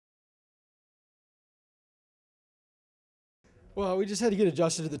Well, we just had to get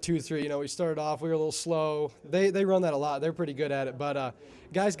adjusted to the 2-3. You know, we started off, we were a little slow. They run that a lot. They're pretty good at it. But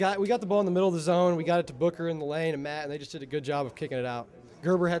we got the ball in the middle of the zone. We got it to Booker in the lane and Matt, and they just did a good job of kicking it out.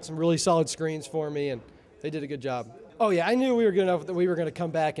 Gerber had some really solid screens for me, and they did a good job. Oh, yeah, I knew we were good enough that we were going to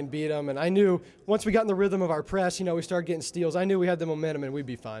come back and beat them. And I knew once we got in the rhythm of our press, you know, we started getting steals. I knew we had the momentum and we'd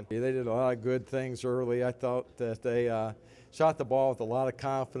be fine. They did a lot of good things early. I thought that they shot the ball with a lot of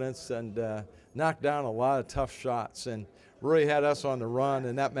confidence and knocked down a lot of tough shots and really had us on the run.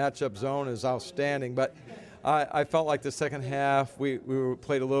 And that matchup zone is outstanding. But I felt like the second half we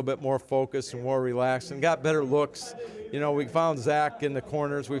played a little bit more focused and more relaxed and got better looks. You know, we found Zach in the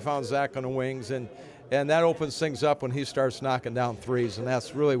corners. We found Zach on the wings. And that opens things up when he starts knocking down threes, and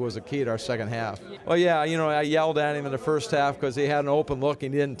that's really was the key to our second half. Well, yeah, you know, I yelled at him in the first half because he had an open look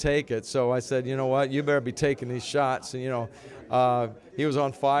and he didn't take it. So I said, you know what, you better be taking these shots. And, you know, he was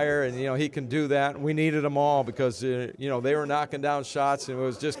on fire, and, you know, he can do that. And we needed them all because, you know, they were knocking down shots, and it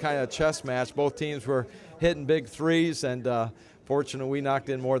was just kind of a chess match. Both teams were hitting big threes, and fortunately we knocked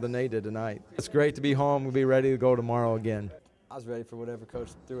in more than they did tonight. It's great to be home. We'll be ready to go tomorrow again. I was ready for whatever coach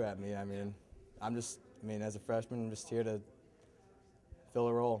threw at me. I mean, as a freshman, I'm just here to fill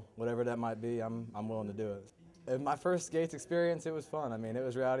a role. Whatever that might be, I'm willing to do it. In my first Gates experience, it was fun. I mean, it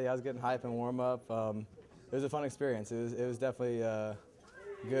was rowdy. I was getting hype and warm up. It was a fun experience. It was definitely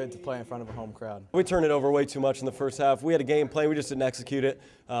good to play in front of a home crowd. We turned it over way too much in the first half. We had a game plan, we just didn't execute it.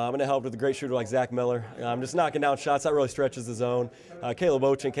 And it helped with a great shooter like Zach Miller. Just knocking down shots, that really stretches the zone. Caleb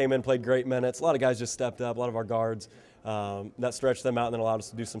Ochin came in, played great minutes. A lot of guys just stepped up, a lot of our guards. That stretched them out and then allowed us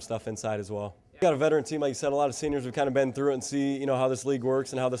to do some stuff inside as well. We got a veteran team, like you said, a lot of seniors. We've kind of been through it and see, you know, how this league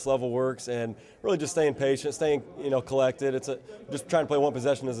works and how this level works, and really just staying patient, staying, you know, collected. It's just trying to play one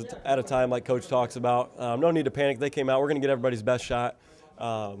possession at a time, like Coach talks about. No need to panic. They came out. We're going to get everybody's best shot.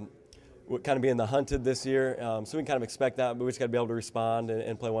 We're kind of being the hunted this year, so we can kind of expect that, but we just got to be able to respond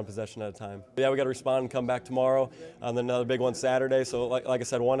and play one possession at a time. But yeah, we got to respond and come back tomorrow, and then another big one Saturday. So like I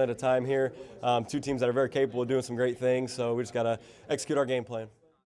said, one at a time here. Two teams that are very capable of doing some great things, so we just got to execute our game plan.